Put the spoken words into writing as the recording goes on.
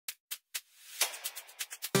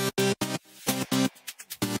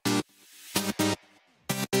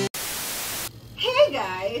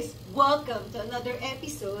guys! Welcome to another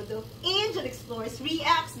episode of Angel Explores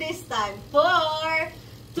Reacts, this time for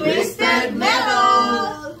Twisted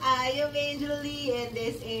Metal! I am Angel Lee and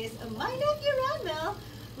this is my nephew Ramel,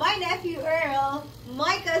 my nephew Earl,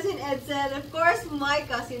 my cousin Edsel, of course my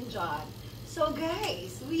cousin John. So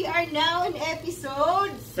guys, we are now in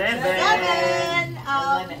episode 7!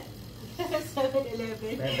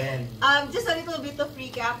 7-11. Just a little bit of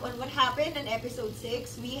recap on what happened in episode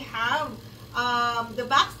 6. We have the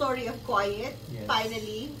backstory of Quiet,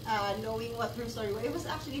 finally, knowing what her story was. It was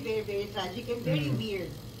actually very, very tragic and very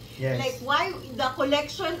weird. Yes. Like, why the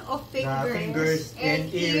collection of fingers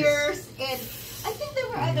and ears and I think there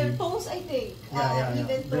were other toes, I think.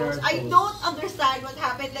 Even toes. I don't understand what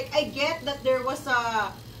happened. Like, I get that there was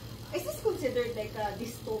a... Is this considered like a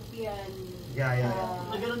dystopian...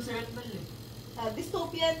 Nagano'n si Red Bull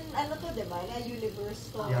dystopian, ano to, diba? Na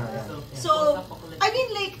universe to. So, I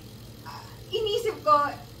mean, like, inisip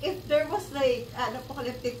ko, if there was like an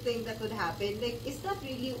apocalyptic thing that would happen, like, is that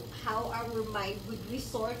really how our mind would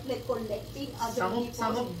resort, like, collecting other people?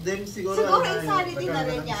 Some of them siguro insanity na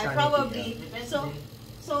rin yan, probably. So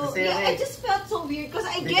kasi, I just felt so weird because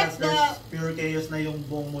I get the... pure chaos na yung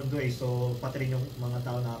buong mundo eh. So, pati rin yung mga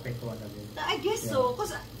tao na apektuhan na din. I guess so.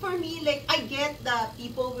 Because for me, like, I get that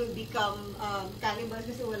people will become cannibals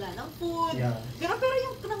kasi wala ng food. Pero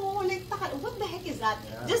yung nangongolekta ka, what the heck is that?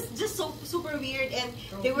 Just so super weird and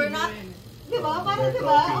they were not... Diba? Parang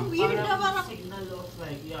diba? Ang weird na parang... signal of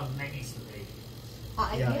like, you have nice today.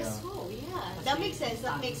 I guess so, yeah. That makes sense.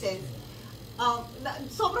 That makes sense.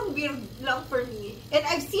 Sobrang weird lang for me. And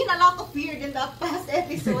I've seen a lot of weird in that past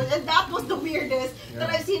episode and that was the weirdest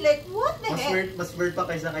that I've seen. Like, what the heck? Mas weird pa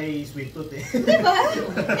kaysa kay Sweet Tooth eh. Diba?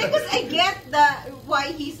 Because I get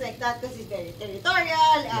why he's like that because he's very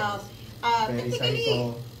territorial.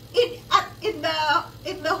 Technically,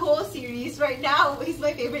 in the whole series right now, he's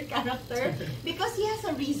my favorite character because he has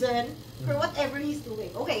a reason for whatever he's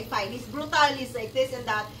doing. Okay, fine. He's brutal, he's like this and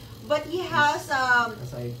that. But he has a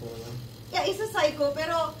psycho. Yeah, he's a psycho,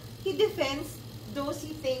 pero he defends those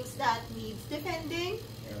he thinks that needs defending.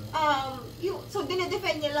 So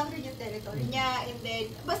dinedefend niya lang rin yung territory niya, and then,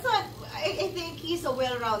 basta, I think he's a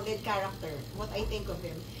well-rounded character, what I think of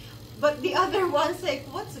him. But the other ones, like,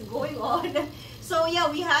 what's going on? So yeah,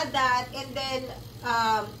 we had that, and then,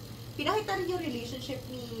 pinakita rin yung relationship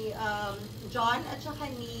ni John at saka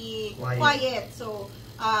ni Quiet. So,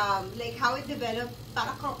 like how it developed,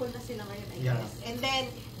 para couple na sila ngayon, I guess. And then,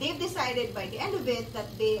 they've decided by the end of it that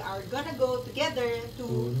they are gonna go together to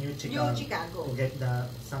New Chicago. To get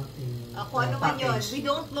something, kung ano man yun. We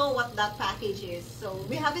don't know what that package is. So,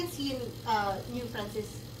 we haven't seen New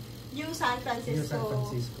San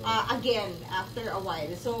Francisco again after a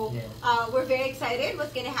while. So, we're very excited.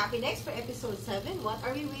 What's gonna happen next for episode 7? What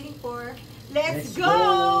are we waiting for? Let's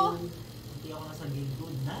go! Hindi ako nasabihin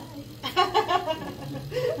good night.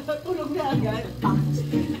 Tulog na agad.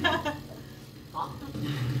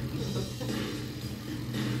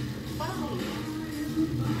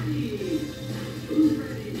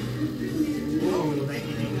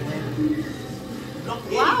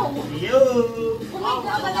 Wow! Yo! Oh my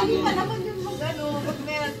God, madali pa naman yung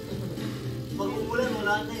mag-met. Mag-umulan,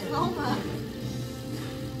 wala na yan. Oo nga.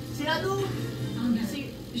 Si ano?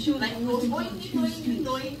 Like, Noy.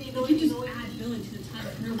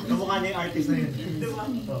 Kamukha niya yung artist na yun.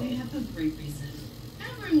 They have a great reason.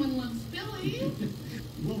 Everyone loves Billy.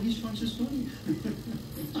 Well, he's Franciscan.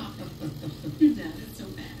 Stop it. Your dad is so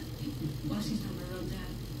bad. Plus, he's on the road,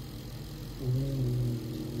 Dad.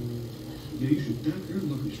 Yeah, you should thank your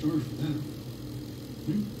lucky stars for that.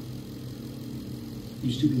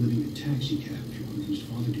 Used to be living in a taxi cab if your his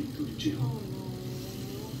father didn't go to jail. Oh, no.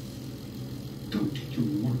 Go take your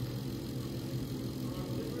work.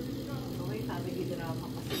 Okay, family drama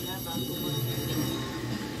kasi na bago mo.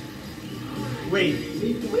 Wait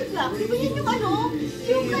lang. Di ba yun yung ano?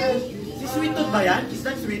 Yung kay... Si Sweet Tooth ba yan? Is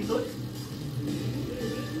that Sweet Tooth?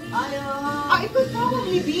 It could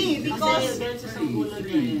probably be because...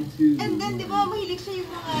 And then, di ba, mahilig siya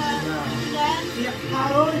yung mga... Yan.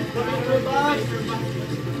 Harold!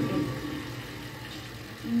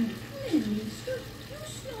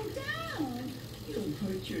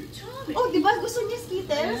 Oh, di ba? Gusto niya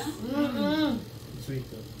Skittles? Sweet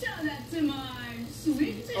Tooth. Tell that to my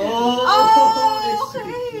sweet tooth. Oh,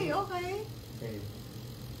 okay.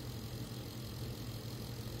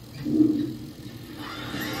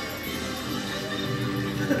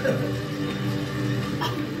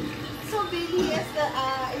 So Billy is the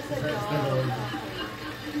dog.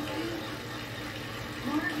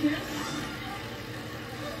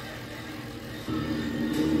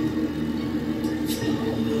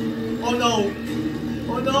 Oh no!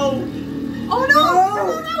 Oh no!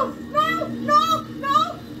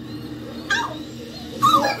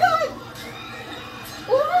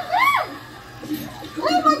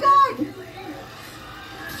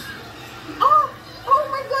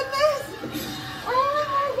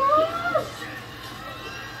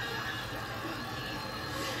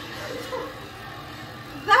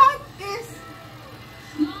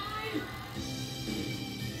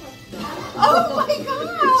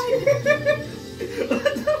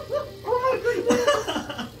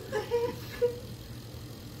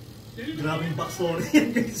 story yan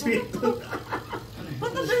kay Sweet Tooth.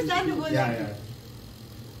 But understandable. Yeah.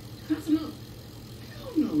 Have some milk. Hell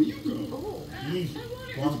no, you go. Oh. Yeesh.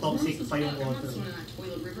 Mukhang toxic pa yung water.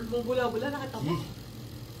 Toilet river. Bumubula-bula, nakita mo. Yeesh.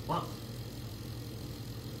 Wow.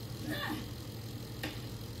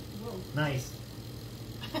 Wow. Nice.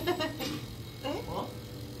 Eh? Oh?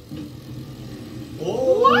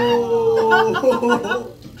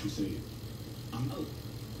 Oh! Don't you say it. I'm out.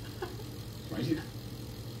 Right here.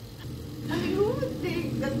 I mean, who would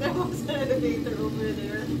think that there was an elevator over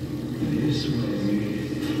there? This way.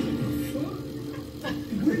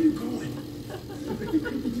 Where are you going?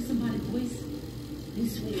 Do somebody, boys.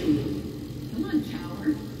 This way. Come on,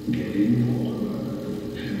 coward.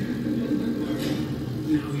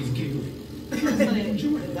 Now he's giggling.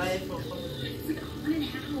 Enjoy it. Gaya from It's like a haunted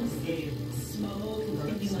house. game. Smoke,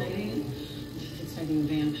 creepy lighting. Expecting a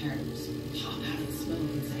vampire to just pop out of the smoke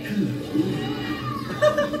and say,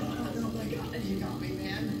 oh my god, you got me,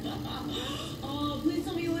 man. Oh, please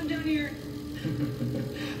tell me you live down here.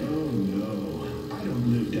 Oh no, I don't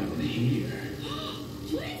live down here.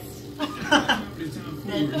 Twist! It's time for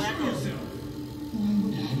Then yourself. Why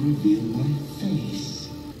would I reveal my face?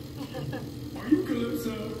 Are you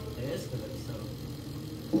Calypso? Yes, Calypso.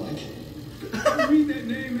 What? I read that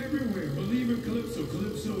name everywhere. Believe in Calypso.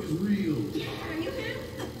 Calypso is real. Are you him?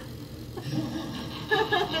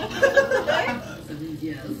 That means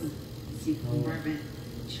yes. Secret compartment.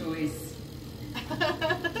 Choice.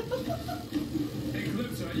 Hey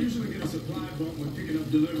Calypso, I usually get a supply bump when picking up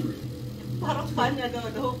delivery. Parang fan na daw,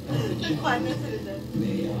 no? Fan na sila dyan.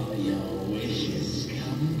 May all your wishes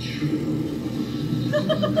come true.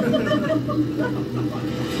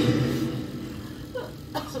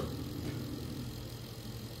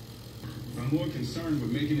 I'm more concerned with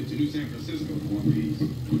making it to New San Francisco in one piece.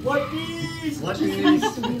 What is? What is?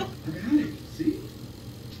 I got it. See?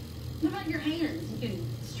 What about your hands? You can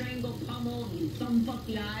strangle, pummel, you thumb fuck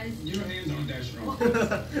the eyes. Your hands aren't that strong.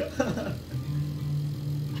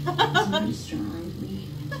 Somebody strong me.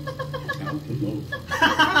 Out the loaf.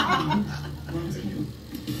 Runs him.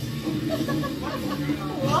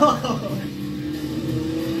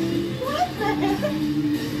 What the heck?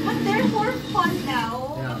 But they're more fun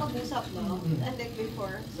now. Yeah. Mag-usap na. Unlike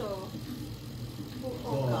before. So,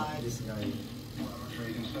 oh God. This guy.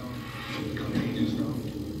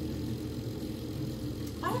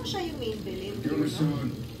 Parang siya yung main villain. Your here, no?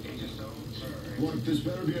 son. What? This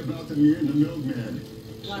better be about the me and the milkman.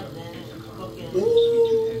 What then? Fucking.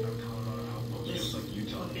 This fucking.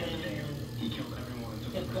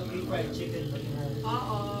 Kentucky Fried Chicken.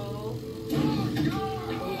 Uh-oh.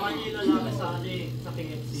 Kung ano yung lalaki sa ano eh, sa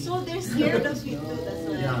KFC. So, they're scared of Sweet Tooth as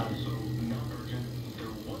well. Yeah.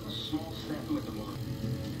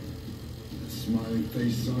 That smiling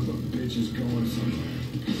face son of a bitch is going somewhere.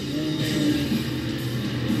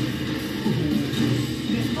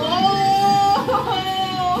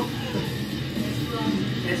 Oh!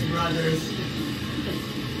 S Brothers.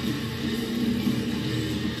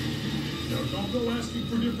 Now, don't go asking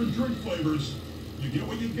for different drink flavors. You get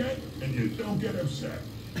what you get, and you don't get upset.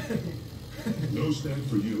 No stand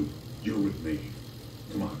for you. You're with me.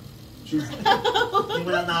 Come on. Sure. Hindi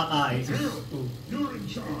mo lang nakakain. You're in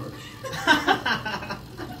charge.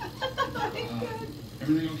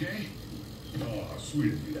 Everything okay? Oh,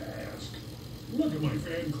 sweet of you to ask. Look at my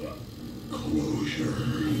fan club. Closure.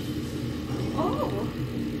 Oh.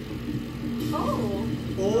 Oh.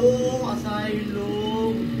 Oh,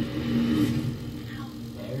 asylum.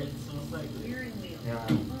 Parents was like, Steering wheel.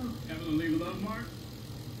 Yeah. Evelyn leave a love mark?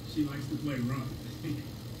 She likes to play rough.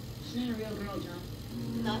 She's not a real girl, John.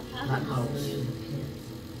 Not Not happy. house.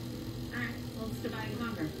 Alright, well, let's divide and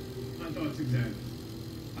conquer. My thoughts exactly.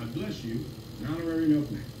 I bless you, an honorary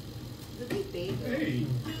milkman. Do they pay? Hey!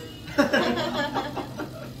 I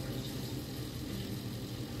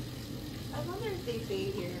wonder if they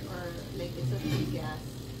pay here or like it's a free gas.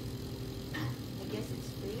 I guess it's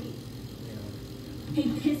free. Hey,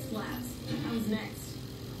 piss slaps. That was next.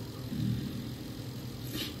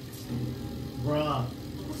 Bruh.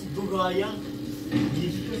 si Dugayan.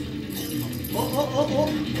 Oh!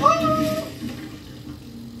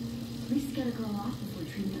 At least you gotta go off before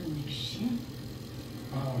treating them like shit.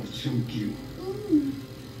 Oh, so cute. Ooh.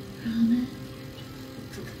 Ramen.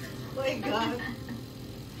 Oh my God.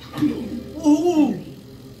 Ooh!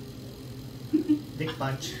 Big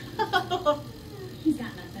punch. He's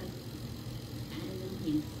got nothing. Add a little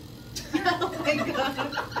hint. Oh my God.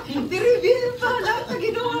 Di-reveal pa lahat na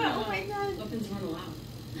ginawa. Oh my God. Weapons weren't allowed.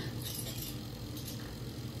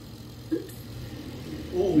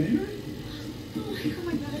 Oh. Oh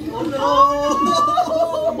my God. Oh no!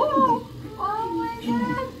 Oh my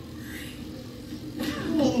God.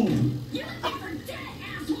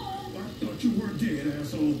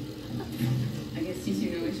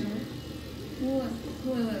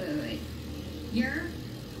 Wait. You're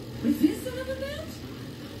with this son of a bitch?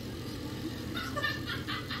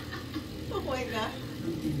 Oh my God. I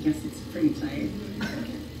guess it's pretty tired.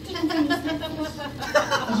 Did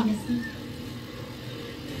you miss me?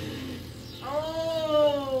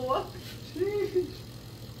 Oh.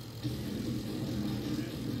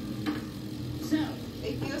 So,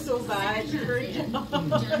 I feel so bad for you.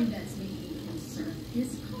 Johnny bets me he can surf his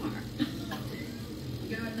car.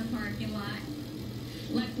 Go in the parking lot.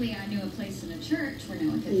 Luckily, I knew a place in a church where no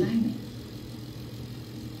one could find me.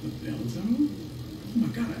 The downtown? Oh my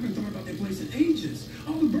God, I haven't thought about that place in ages.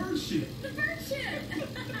 Oh, the bird shit. The bird shit!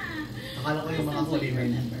 Akala ko yung mga huli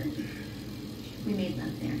men. We made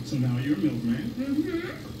love there. So now you're a milkman.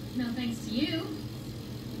 Mm-hmm. No thanks to you.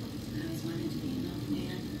 I always wanted to be a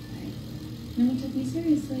milkman, but no one took me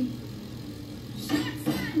seriously. Shots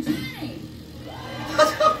on Johnny!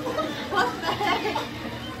 What the heck?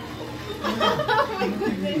 Oh my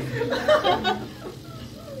goodness.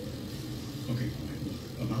 Okay, fine.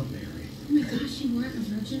 About Mary. Oh my gosh, you weren't a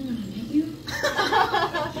virgin when I met you?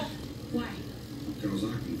 Why? Because I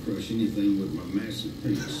can crush anything with my massive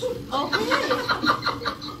penis. Okay.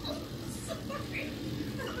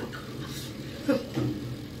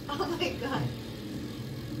 Oh my God.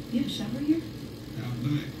 You have a shower here? Out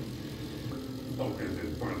back. Oh, and then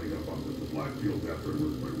finally up onto the black field after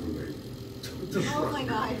with my roommate. Oh my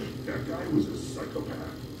God. That guy was a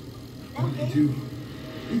psychopath. What did you do?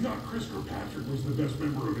 He thought Chris Kirkpatrick was the best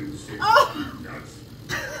member of Insane. Oh. Nuts.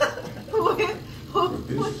 Who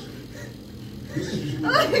But this is it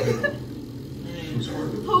was hard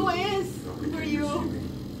to Who believe. is? Nobody For came you? to see me.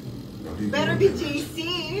 Nobody better knew be that. JC.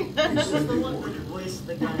 He That's said the they one wanted that me. voiced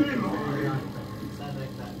the guy. Sound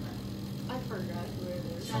like that. I forgot where it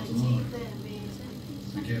is. Something wrong.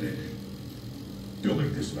 I get it. Don't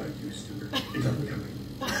make this about you, Stuart. It's unbecoming.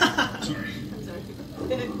 Sorry. I'm sorry.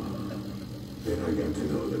 Then I got to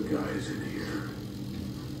know the guys in here.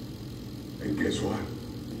 And guess what?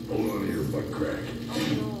 Hold on to your butt crack. Oh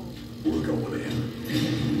no. We're going in.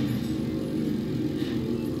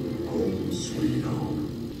 Home sweet home.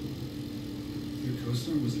 Your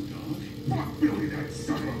co-star was a dog? Fuck Billy, that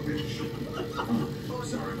son of a bitch. Oh,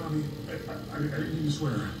 sorry, Mommy. I didn't mean to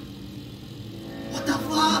swear. What the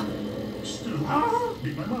fuck? Stu,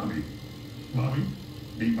 meet my mommy. Mommy,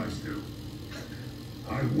 meet my Stu.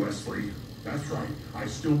 I'm Wesley. That's right. I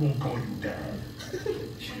still won't call you Dad.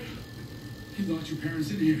 You locked your parents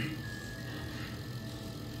in here.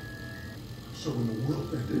 So when the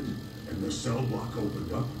world ended and the cell block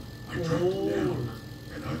opened up, I tracked them down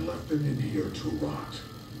and I left them in here to rot.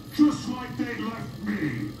 Just like they left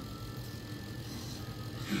me.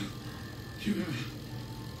 You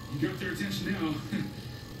got their attention now.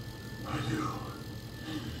 I do.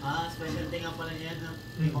 Special thing nga pala niya, no?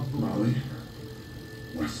 Molly,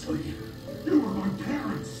 Wesley, you were my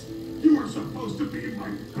parents. You were supposed to be my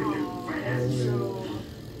biggest fans.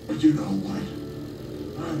 But you know what?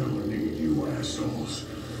 I don't need you assholes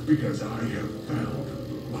because I have found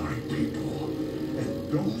my people. And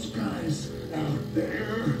those guys out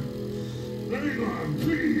there, they love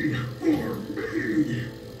me for me. I don't need you.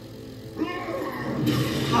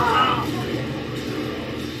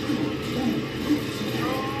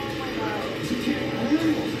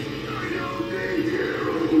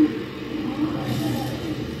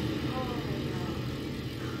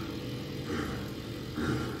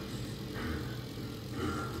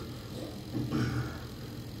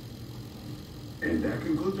 And that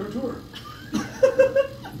concludes our tour.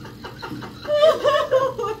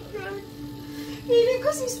 Oh my God. Hindi ko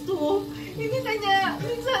si Stu. Hindi kanya,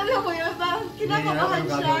 minsan alam mo yun, parang kinakabahan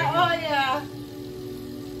Hindi, siya. gagawin. Oh yeah.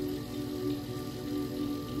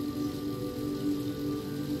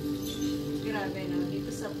 Grabe no,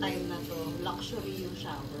 dito sa time na to, luxury yung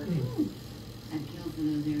shower. I'd kill for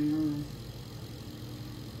those areolas.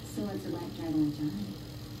 So what's it like driving with Johnny?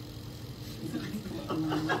 Is it like a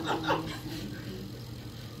long way to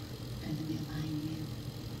rather be behind you?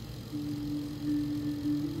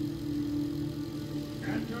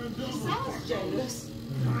 And turns He over. sounds jealous.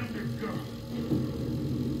 Time to go.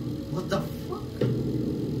 What the fuck?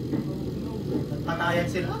 Nagpatayan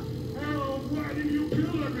sila. Oh, why did you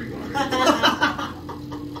kill everybody?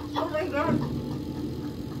 Oh my God.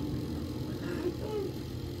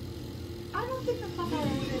 I don't think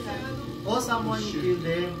napakaroon nila. Oh, someone killed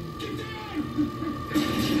them.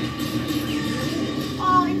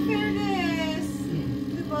 Oh, in fairness.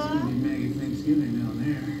 Diba? Maggie Thanksgiving down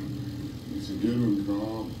there. It's a good one,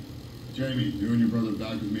 Carl. Jamie, you and your brother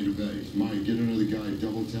back with me to base. Mike, get another guy,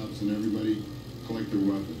 double taps on everybody, collect their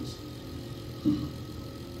weapons.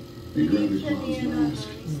 And grab the Siya clown's niya na, mask.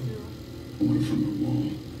 Stu. want it from the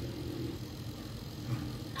wall.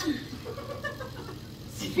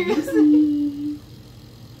 Seriously?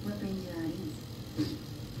 What brings you out east?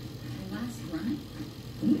 Your last run?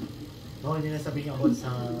 No, hindi na sabihin about sa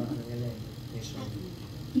ano nila eh, mission.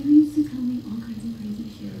 You used to tell me all kinds of crazy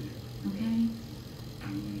shit, okay? I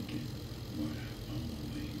like it. What I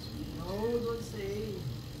always want. No, don't say.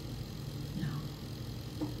 No.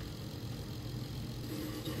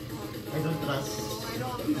 I don't trust. I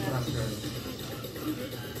don't Trust her.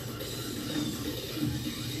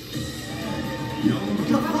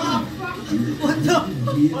 What the?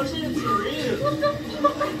 Oh shit, it's real.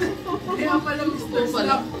 Kaya pala gusto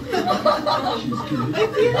pala. I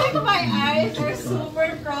feel like my eyes are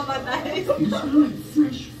super traumatized. You smell like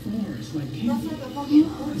fresh forest, like That's candy. like a fucking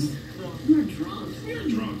horse. You're drunk. You're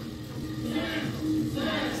drunk.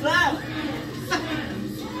 Slap!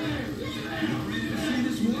 See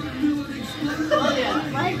this watermelon explode? Oh yeah.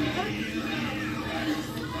 My God.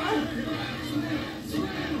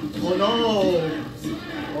 Oh no!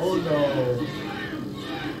 Oh no!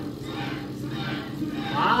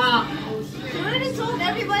 Ah! You already told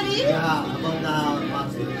everybody? Yeah, about the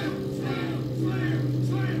vaccine.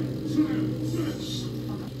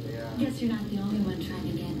 Yeah. Guess you're not the only one trying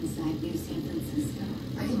to get inside New San Francisco.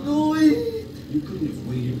 I know it! You couldn't have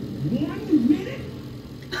waited 1 minute?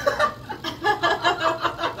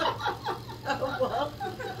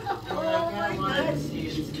 Oh my God.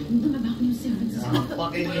 Told them about New San Francisco. Ah,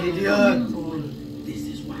 fucking idiot! This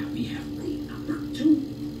is why we have rule number 2.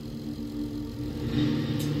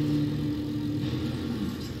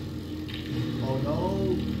 Oh no!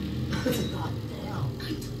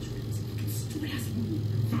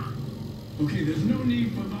 Okay, there's no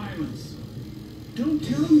need for violence. Don't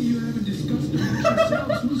tell me you haven't discussed amongst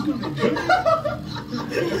yourselves who's gonna do it.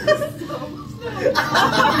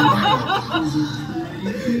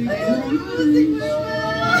 I'm losing my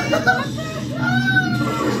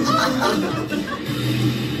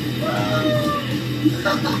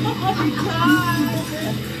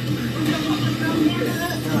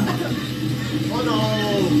Oh no!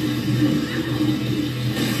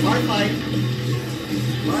 Bar fight!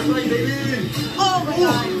 Bar fight, baby! Oh my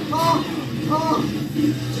God. Oh! Oh!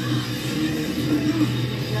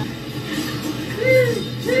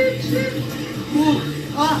 Ooh!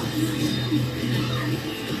 Ah!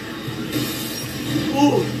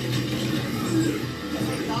 Ooh!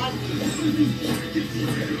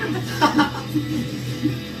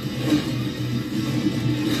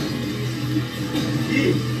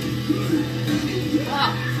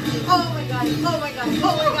 Oh my God. Oh my God.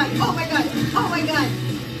 Oh my God. Oh my God. Oh my God.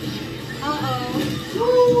 Uh-oh.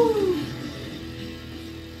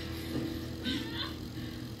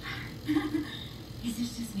 Is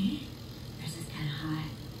this just me? Or is this kind of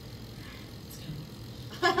hot? Let's go.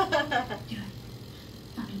 Do it.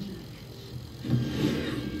 Fucking do it.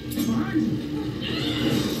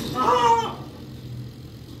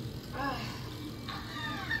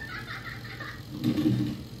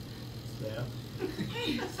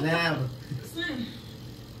 Slam! Slim.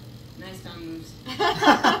 Nice tongue moves. Oh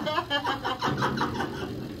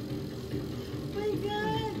my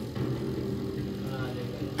God.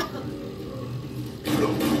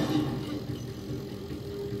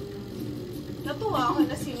 Natuwa ako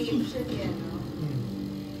na sinave siya niya, no?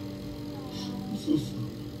 I'm so sorry.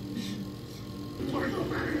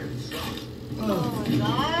 Oh my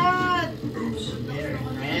God.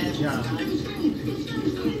 Yeah.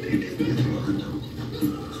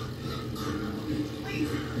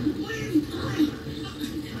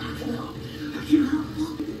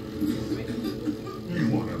 You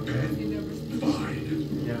want a pet? Fine.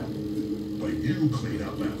 Yeah. But you clean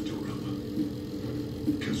up after him.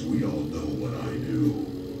 Because we all know what I do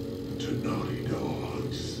to naughty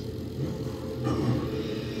dogs.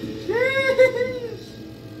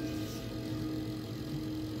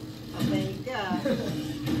 Oh my God.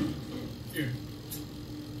 Here.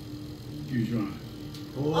 You try.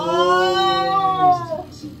 Oh!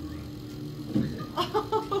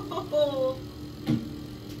 Oh!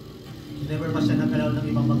 Never pa siya nagalaw ng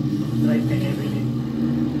ibang mag-drive kay everyday.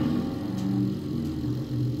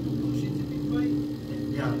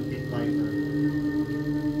 Yeah, pit viper.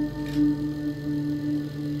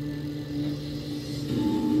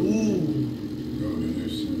 Ooh! Going to New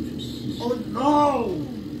San Francisco. Oh no!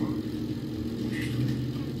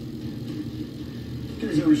 You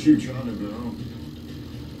guys ever shoot John a barrel?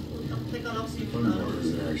 Teka lang si Fun part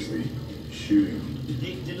is actually shooting him.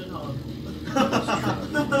 Jake Gyllenhaal.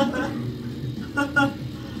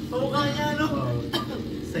 Pamukha niya, no?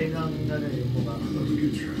 Same lang ano yung mukha. I love a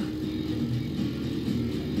good try.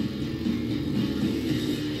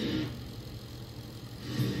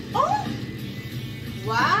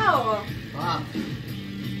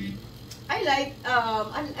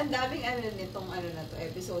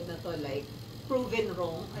 episode na to, like, proven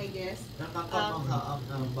wrong, I guess. Nakakamangha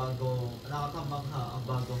ang bagong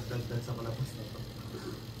dagdag sa palabas na to.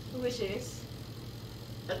 Which is?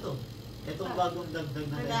 Itong bagong dagdag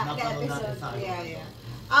na napanood natin sa ano. Yeah.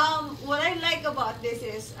 What I like about this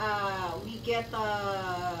is we get a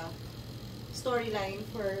storyline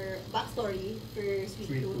backstory for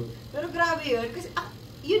Sweet Tooth. Pero grabe yun, kasi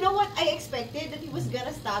you know what I expected? That he was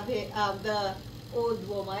gonna stab the old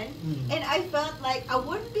woman. And I felt like I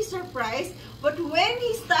wouldn't be surprised, but when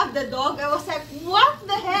he stabbed the dog, I was like, what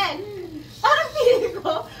the heck? Parang feeling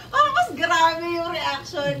ko, parang mas grabe yung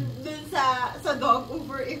reaction dun sa dog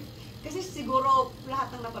over if, kasi siguro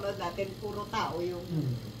lahat ng napanood natin, puro tao yung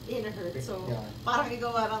in-hurt. So, parang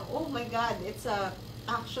ikaw parang, oh my God, it's a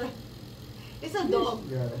dog.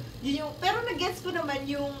 Yun yung, pero nag-gets ko naman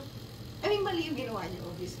yung, I mean, mali yung ginawa niyo,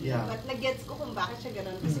 obviously. But nag-gets ko kung bakit siya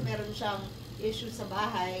ganun. Kasi meron siyang issues sa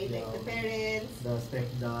bahay, like the parents, the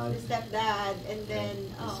stepdad, and then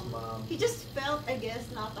he just felt, I guess,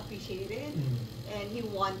 not appreciated. And he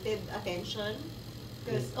wanted attention.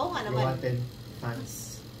 Because, nga naman. He wanted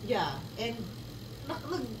fans. Yeah. And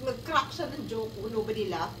nag-crack siya ng joke,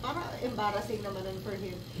 nobody laughed. Parang embarrassing naman for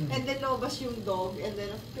him. And then lumabas yung dog, and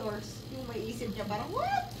then of course, yung may isip niya parang,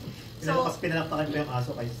 what? So, pinalakpakan ko yung aso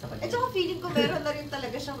kaysa sa kanya. At saka feeling ko meron na rin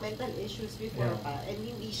talaga siyang mental issues before pa, and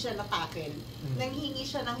hindi siya natakil. Nanghingi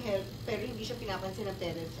siya ng help, pero hindi siya pinapansin ng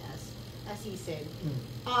parents niya, as he said.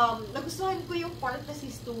 Nagustuhan ko yung part na si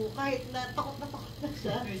Stu, kahit na takot na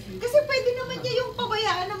siya. Kasi pwede naman niya yung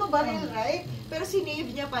pabayaan na mabaril, right? Pero sinave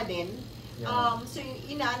niya pa din. So,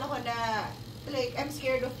 inaano ko na, like, I'm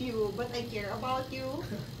scared of you, but I care about you.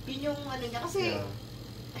 Yun yung ano niya. Kasi,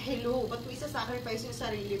 hello, ba't mo isa-sacrifice yung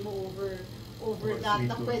sarili mo over that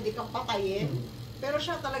na pwede kang patayin? Pero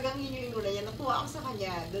siya talagang yun yung inuna niya. Natuwa ako sa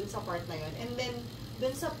kanya dun sa part na yun. And then,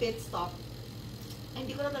 dun sa pit stop,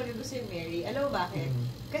 hindi ko na talaga gusto yung Mary. Alam mo bakit?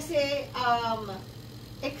 Kasi,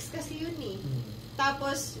 ex kasi yun eh.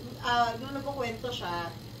 Tapos, nung nagkukwento siya,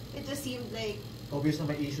 it just seemed like, obvious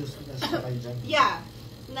na may issues na siya kayo dyan. Yeah.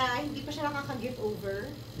 Na hindi pa siya nakaka-give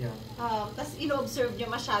over. Yeah. Tapos, ino-observe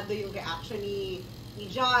niya masyado yung reaction ni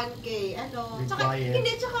John kay tsaka,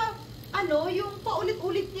 yung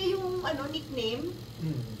paulit-ulit niya yung nickname,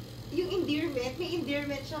 yung endearment, may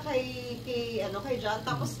endearment siya kay John,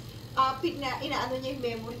 tapos inaano niya yung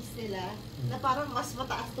memories nila, na parang mas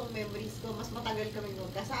mataas tong memories ko, mas matagal kami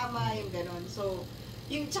kasama, yung ganon. So,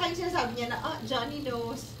 tsaka yung sinasabi niya na, Johnny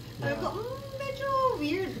knows. Sabi ko, medyo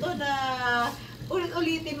weird to na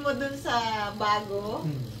ulit-ulitin mo dun sa bago.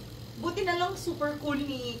 Buti na lang super cool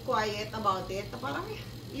ni Quiet about it. Parang,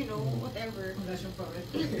 whatever. Wala siyang pakit.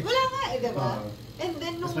 Wala nga diba? And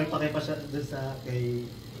then nung... Mas may pake pa siya dun sa kay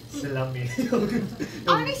Slam eh.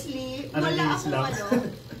 Honestly,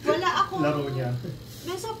 wala akong laro niya.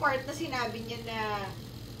 Dun sa part na sinabi niya na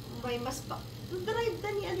may mas drive na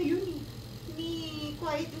ni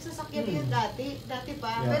Quiet yung sasakyan niya dati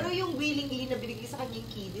pa. Pero yung willingly na binigay sa kanya yung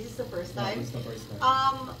key, this is the first time.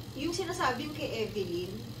 Yung sinasabi yung kay Evelyn,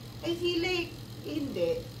 I feel like,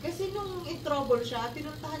 hindi. Kasi nung in trouble siya,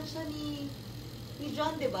 pinuntahan siya ni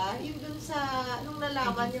John, diba? Yung dun sa, nung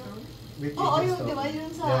nalaman yung... yung, diba?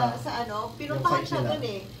 Yung pinuntahan siya dun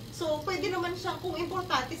eh. So, pwede naman siyang, kung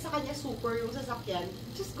importante sa kanya super yung sasakyan,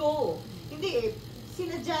 just go. Hindi eh.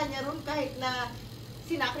 Sinadya niya ron kahit na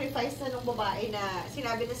sinacrifice na nung babae na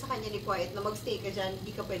sinabi na sa kanya ni Quiet na magstay ka dyan,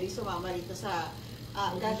 hindi ka pwede sumama rito sa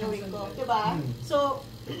gagawin ko. Diba? So,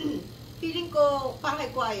 feeling ko, parang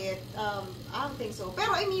kay Quiet, I don't think so.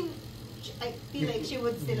 Pero I mean, I feel like she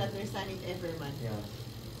would still understand if ever man. Yeah.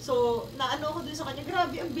 So, naano ko dun sa kanya,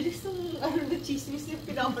 grabe, ang bilis ng chismis yung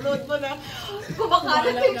pinapanood mo na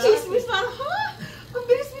kumakalat yung chismis. Parang, ang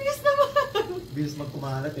bilis-bilis naman. Bilis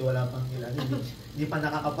magkumalat eh, wala pang ilan. Hindi pa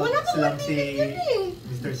nakakapag-slam si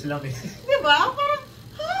Mr. Slam eh. Diba? Parang,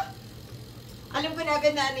 alam ko na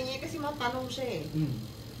agad na niya kasi matanong siya eh.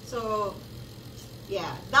 So,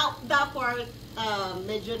 yeah, that part,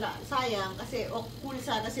 medyo na sayang kasi cool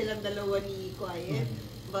sana silang dalawa ni Quiet,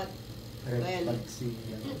 but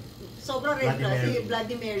sobrang red flag si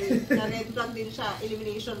Bloody Mary, na red flag din siya,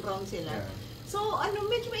 elimination round sila. So,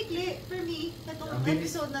 medyo maikli for me, itong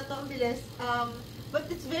episode na to, ang bilis. But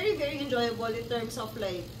it's very, very enjoyable in terms of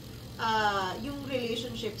like, yung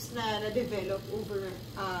relationships na na-develop over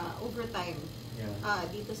time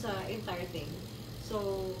dito sa entire thing.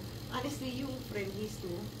 So, honestly, yung friendlies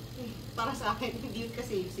too, para sa akin, hindi yun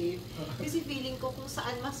ka-save-save. Kasi feeling ko kung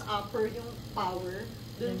saan mas upper yung power,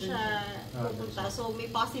 dun siya pupunta. So, may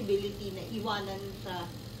possibility na iwanan siya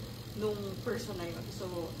nung person na yun.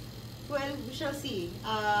 So, we shall see.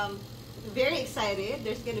 Very excited.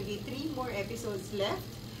 There's gonna be 3 more episodes left.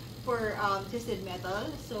 Twisted Metal.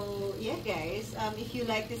 So yeah, guys, if you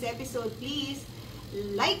like this episode, please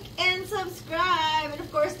like and subscribe, and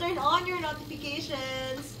of course turn on your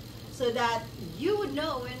notifications so that you would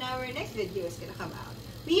know when our next video is gonna come out.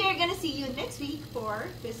 We are gonna see you next week for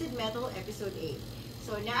Twisted Metal episode 8.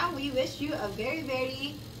 So now we wish you a very,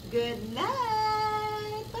 very good night.